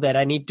 I love that.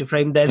 I need to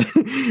frame that.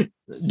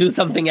 Do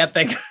something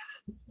epic.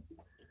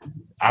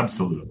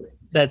 Absolutely.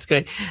 That's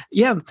great.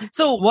 Yeah.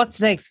 So what's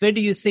next? Where do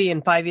you see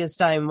in 5 years'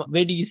 time?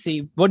 What do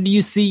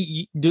you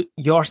see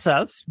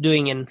yourself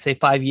doing in, say,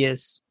 5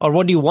 years? Or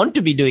what do you want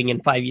to be doing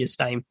in 5 years'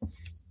 time?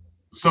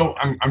 So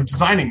I'm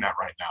designing that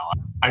right now.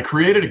 I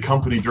created a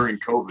company during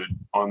COVID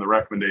on the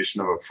recommendation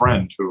of a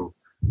friend who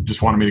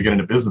just wanted me to get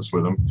into business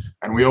with him.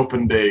 And we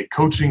opened a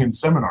coaching and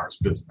seminars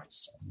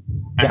business.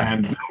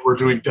 And we're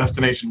doing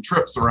destination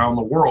trips around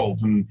the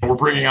world. And we're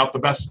bringing out the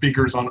best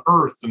speakers on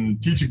earth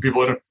and teaching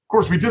people. And of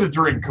course, we did it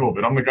during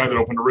COVID. I'm the guy that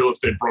opened a real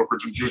estate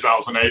brokerage in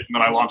 2008. And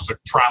then I launched a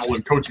travel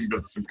and coaching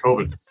business in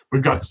COVID.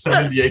 We've got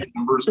 78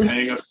 members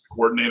paying us to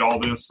coordinate all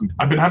this. And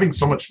I've been having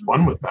so much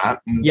fun with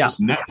that and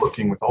just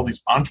networking with all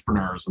these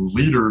entrepreneurs and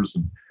leaders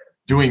and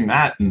doing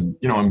that. And,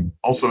 I'm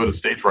also at a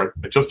stage where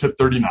I just hit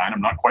 39.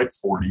 I'm not quite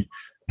 40.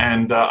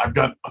 And I've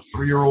got a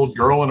 3-year-old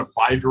girl and a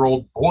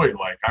 5-year-old boy.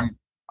 Like,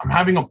 I'm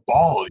having a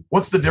ball.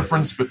 What's the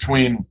difference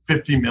between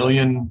 50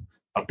 million,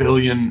 a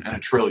billion, and a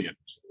trillion?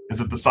 Is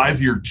it the size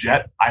of your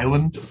jet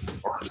island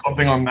or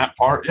something on that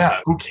part?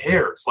 Yeah, who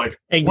cares? Like,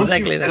 once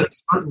you hit a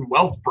certain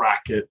wealth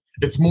bracket,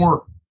 it's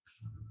more,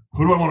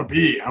 who do I want to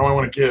be? How do I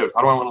want to give?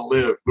 How do I want to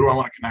live? Who do I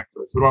want to connect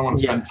with? Who do I want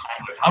to spend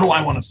time with? How do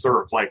I want to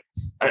serve? Like,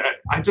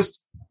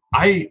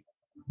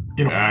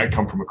 I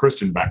come from a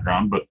Christian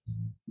background, but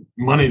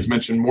money is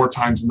mentioned more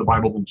times in the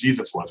Bible than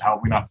Jesus was. How have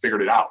we not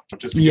figured it out?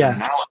 Just to get an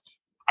analogy.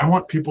 I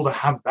want people to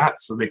have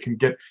that so they can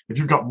get, if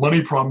you've got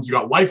money problems, you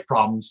got life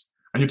problems,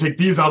 and you take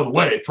these out of the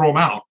way, throw them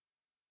out.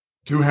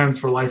 2 hands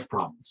for life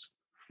problems.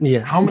 Yeah.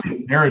 How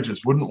many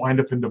marriages wouldn't wind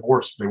up in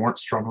divorce if they weren't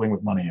struggling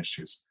with money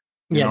issues?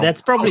 You know?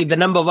 That's probably the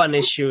number one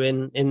issue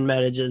in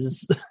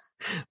marriages.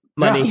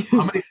 Money. Yeah.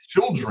 How many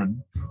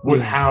children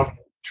would have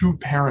 2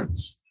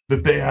 parents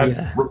that they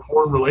had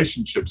rapport and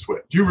relationships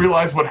with? Do you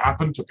realize what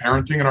happened to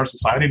parenting in our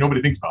society?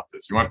 Nobody thinks about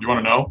this. You want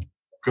to know?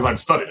 Because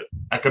I've studied it.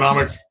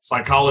 Economics,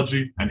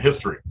 psychology, and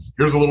history.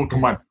 Here's a little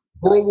combined.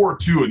 World War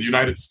II in the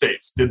United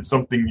States did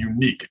something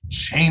unique. It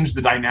changed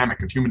the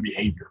dynamic of human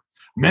behavior.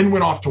 Men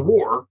went off to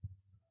war.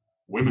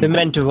 Women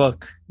went to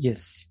work.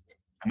 Yes.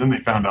 And then they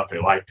found out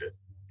they liked it.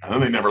 And then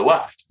they never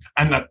left.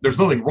 And there's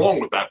nothing wrong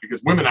with that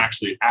because women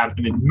actually add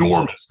an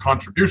enormous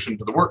contribution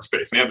to the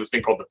workspace. They have this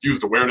thing called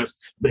diffused awareness.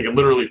 They can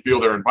literally feel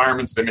their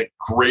environments. They make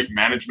great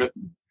management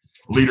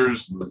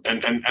leaders,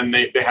 and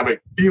they have a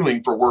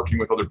feeling for working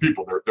with other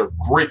people. They're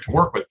great to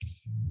work with.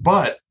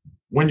 But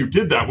when you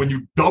did that, when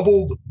you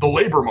doubled the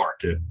labor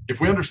market, if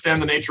we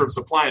understand the nature of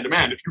supply and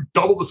demand, if you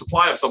double the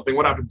supply of something,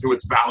 what happened to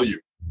its value?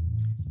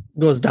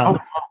 Goes down.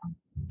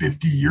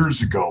 50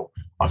 years ago,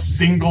 a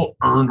single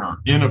earner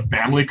in a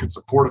family could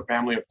support a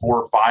family of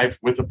 4 or 5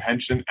 with a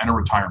pension and a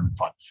retirement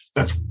fund.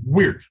 That's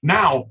weird.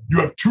 Now you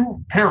have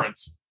 2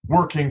 parents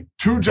working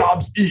 2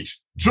 jobs each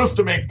just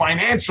to make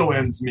financial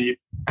ends meet,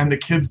 and the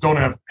kids don't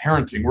have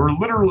parenting. We're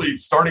literally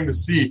starting to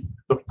see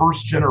the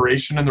first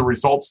generation and the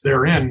results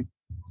therein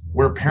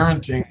where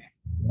parenting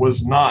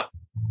was not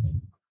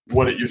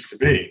what it used to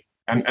be.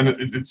 And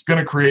it's going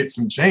to create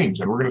some change,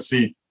 and we're going to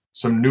see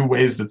some new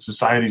ways that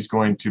society is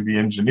going to be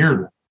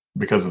engineered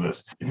because of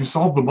this. If you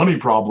solve the money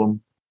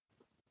problem,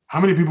 how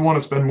many people want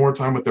to spend more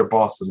time with their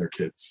boss than their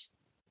kids?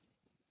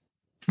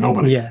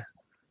 Nobody. Yeah.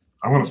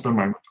 I want to spend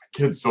my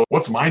kids. So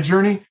what's my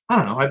journey? I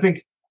don't know. I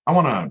think I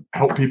want to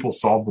help people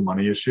solve the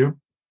money issue.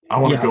 I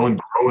want to go and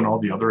grow in all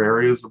the other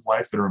areas of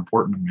life that are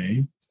important to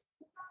me.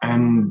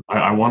 And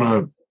I want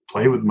to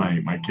play with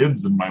my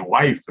kids and my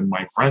wife and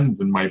my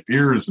friends and my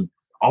peers and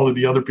all of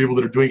the other people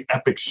that are doing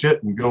epic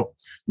shit and go,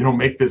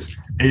 make this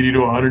 80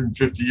 to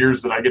 150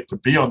 years that I get to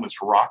be on this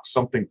rock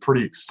something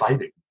pretty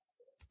exciting.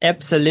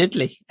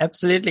 Absolutely.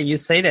 Absolutely. You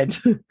say that.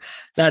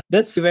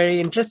 That's very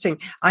interesting.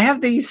 I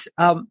have these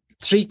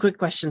 3 quick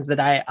questions that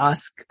I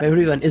ask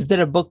everyone. Is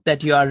there a book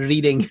that you are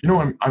reading?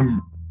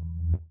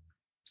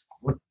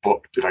 What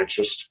book did I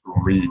just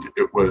read?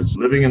 It was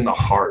Living in the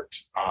Heart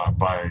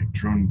by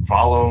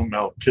Drunvalo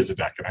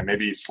Melchizedek, and I may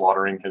be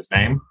slaughtering his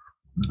name,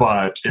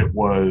 but it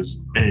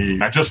was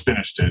I just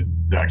finished it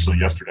actually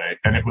yesterday,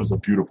 and it was a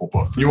beautiful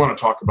book. You want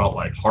to talk about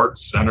like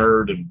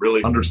heart-centered and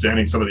really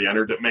understanding some of the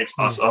energy that makes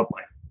us up.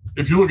 Like,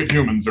 if you look at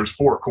humans, there's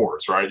 4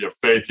 cores, right? You have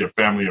faith, you have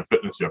family, you have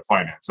fitness, you have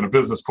finance. In a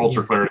business,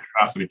 culture, clarity,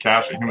 capacity,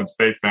 cash. In humans,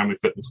 faith, family,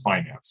 fitness,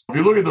 finance. If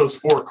you look at those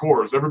 4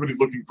 cores, everybody's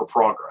looking for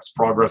progress.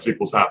 Progress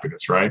equals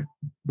happiness, right?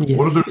 Yes.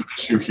 What if there's an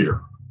issue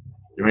here?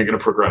 You ain't going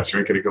to progress. You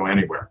ain't going to go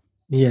anywhere.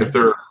 Yeah. If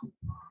they're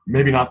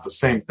maybe not the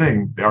same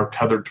thing, they are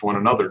tethered to one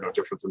another, no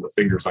different than the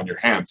fingers on your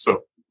hand.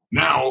 So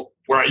now,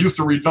 where I used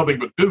to read nothing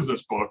but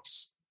business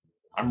books,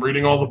 I'm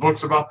reading all the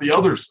books about the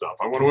other stuff.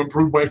 I want to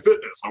improve my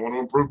fitness. I want to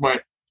improve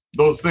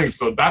those things.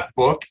 So that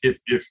book,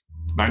 if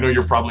I know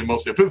you're probably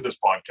mostly a business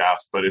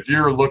podcast, but if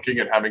you're looking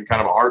at having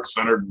kind of a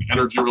heart-centered,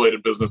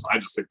 energy-related business, I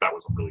just think that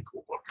was a really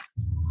cool book.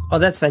 Oh,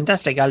 that's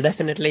fantastic. I'll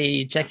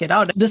definitely check it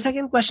out. The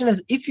second question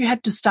is, if you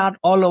had to start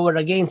all over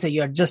again, so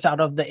you're just out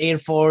of the Air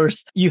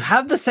Force, you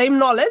have the same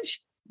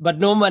knowledge, but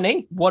no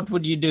money, what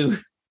would you do?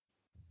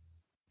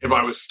 If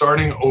I was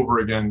starting over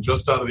again,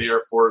 just out of the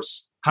Air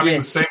Force, having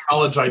the same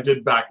knowledge I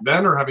did back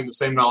then, or having the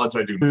same knowledge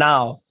I do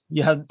now?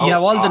 You have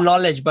all the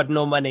knowledge, but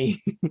no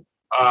money.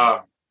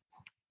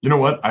 You know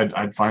what?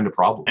 I'd find a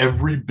problem.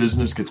 Every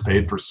business gets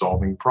paid for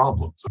solving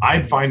problems.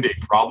 I'd find a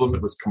problem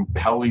that was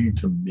compelling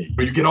to me.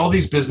 But you get all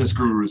these business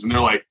gurus and they're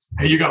like,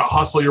 hey, you got to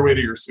hustle your way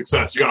to your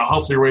success. You got to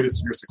hustle your way to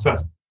your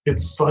success.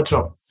 It's such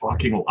a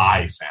fucking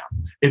lie, Sam.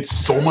 It's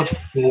so much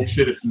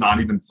bullshit. It's not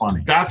even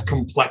funny. That's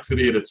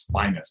complexity at its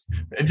finest.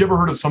 Have you ever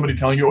heard of somebody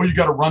telling you, oh, you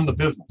got to run the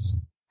business?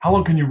 How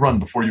long can you run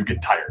before you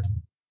get tired?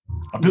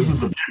 A business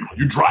is a vehicle.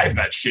 You drive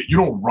that shit. You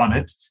don't run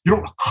it. You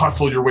don't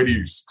hustle your way to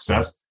your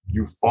success.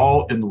 You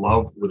fall in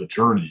love with a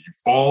journey. You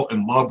fall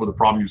in love with a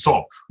problem you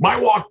solve. My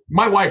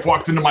wife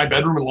walks into my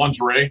bedroom in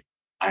lingerie.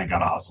 I ain't got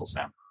to hustle,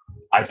 Sam.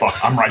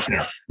 I'm right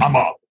there. I'm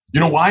up. You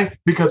know why?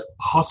 Because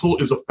hustle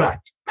is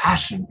effect.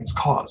 Passion is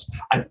cause.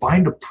 I'd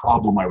find a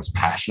problem I was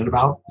passionate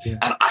about, and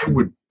I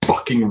would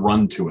fucking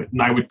run to it.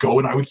 And I would go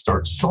and I would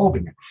start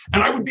solving it.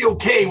 And I would be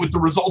okay with the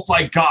results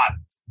I got.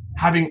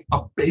 Having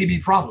a baby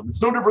problem.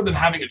 It's no different than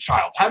having a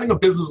child. Having a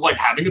business is like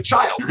having a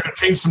child. You're going to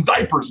change some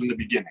diapers in the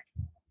beginning.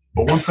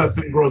 But once that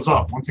thing grows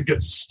up, once it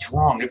gets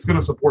strong, it's going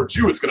to support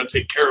you. It's going to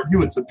take care of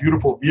you. It's a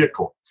beautiful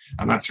vehicle.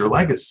 And that's your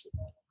legacy.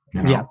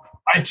 You know? Yeah.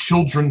 My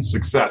children's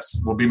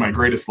success will be my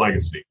greatest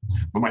legacy.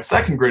 But my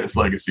second greatest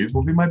legacies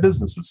will be my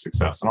business's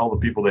success and all the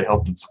people they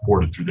helped and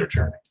supported through their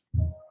journey.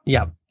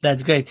 Yeah,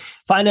 that's great.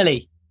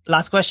 Finally,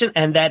 last question,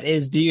 and that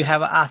is, do you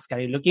have an ask? Are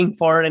you looking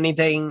for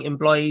anything,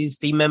 employees,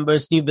 team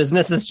members, new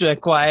businesses to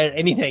acquire,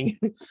 anything?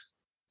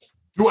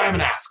 Do I have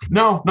an ask?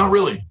 No, not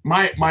really.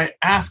 My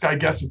ask, I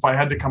guess, if I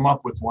had to come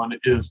up with one,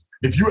 is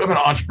if you have an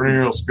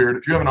entrepreneurial spirit,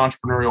 if you have an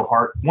entrepreneurial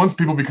heart, once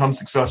people become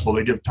successful,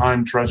 they give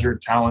time, treasure,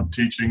 talent,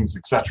 teachings,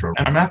 etc.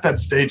 And I'm at that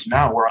stage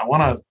now where I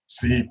want to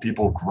see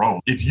people grow.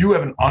 If you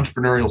have an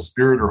entrepreneurial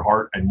spirit or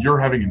heart and you're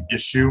having an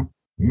issue,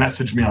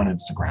 message me on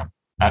Instagram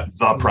at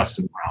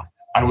 @ThePrestonBrown.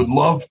 I would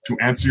love to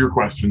answer your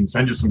questions,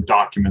 send you some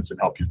documents, and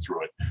help you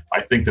through it.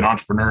 I think that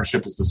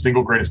entrepreneurship is the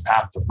single greatest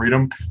path to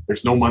freedom.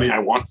 There's no money I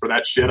want for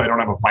that shit. I don't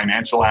have a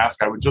financial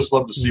ask. I would just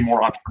love to see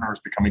more entrepreneurs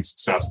becoming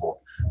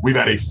successful. We've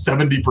had a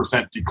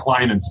 70%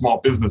 decline in small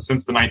business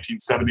since the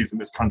 1970s in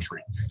this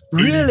country.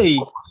 Really?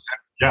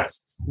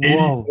 Yes.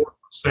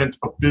 84%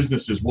 of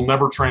businesses will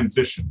never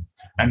transition.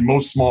 And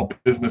most small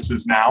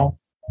businesses now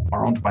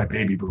are owned by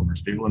baby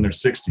boomers, people in their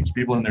 60s,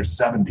 people in their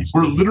 70s.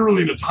 We're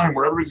literally in a time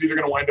where everybody's either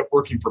going to wind up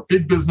working for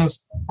big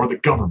business or the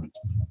government.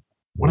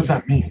 What does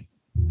that mean?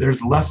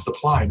 There's less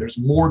supply. There's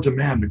more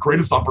demand. The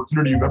greatest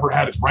opportunity you've ever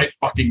had is right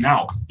fucking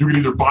now. You can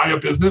either buy a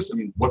business,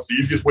 and what's the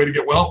easiest way to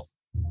get wealth?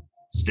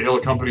 Scale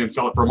a company and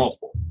sell it for a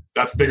multiple.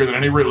 That's bigger than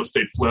any real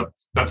estate flip.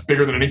 That's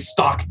bigger than any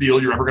stock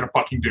deal you're ever going to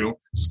fucking do.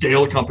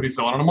 Scale a company,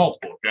 sell it on a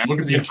multiple. Okay?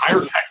 Look at the entire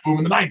tech boom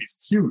in the 90s.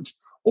 It's huge.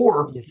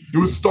 Or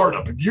do a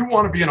startup. If you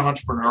want to be an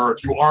entrepreneur,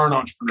 if you are an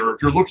entrepreneur,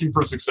 if you're looking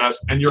for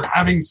success and you're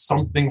having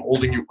something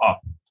holding you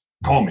up,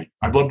 call me.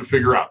 I'd love to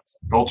figure out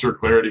culture,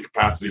 clarity,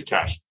 capacity,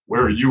 cash.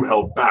 Where are you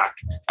held back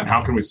and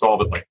how can we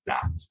solve it like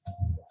that?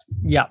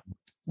 Yeah,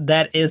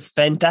 that is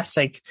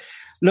fantastic.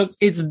 Look,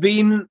 it's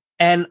been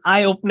an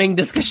eye-opening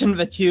discussion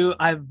with you.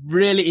 I've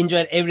really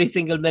enjoyed every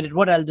single minute.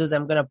 What I'll do is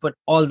I'm going to put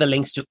all the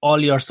links to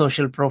all your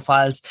social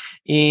profiles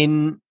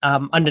in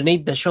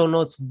underneath the show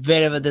notes,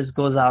 wherever this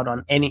goes out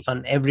on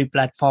every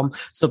platform,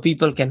 so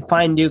people can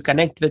find you,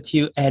 connect with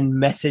you, and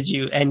message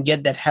you and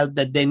get that help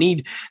that they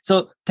need.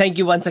 So thank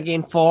you once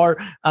again for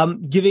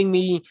giving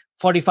me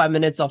 45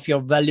 minutes of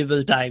your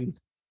valuable time.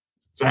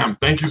 Sam,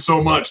 thank you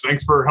so much.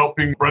 Thanks for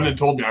helping. Brendan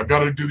told me I've got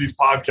to do these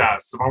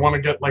podcasts. If I want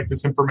to get like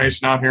this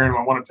information out here and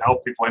I want it to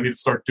help people, I need to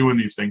start doing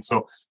these things.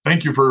 So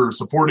thank you for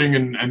supporting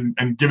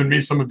and giving me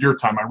some of your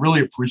time. I really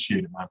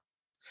appreciate it, man.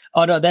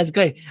 Oh, no, that's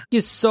great. Thank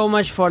you so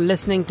much for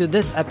listening to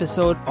this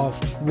episode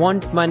of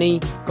Want Money,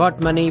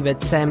 Got Money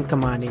with Sam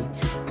Kamani.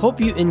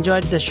 Hope you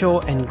enjoyed the show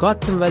and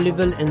got some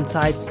valuable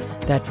insights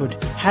that would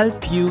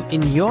help you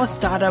in your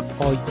startup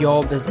or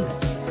your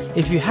business.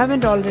 If you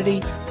haven't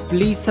already,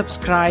 please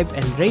subscribe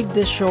and rate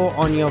this show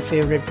on your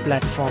favorite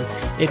platform.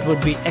 It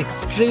would be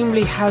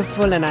extremely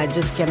helpful and I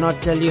just cannot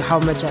tell you how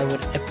much I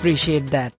would appreciate that.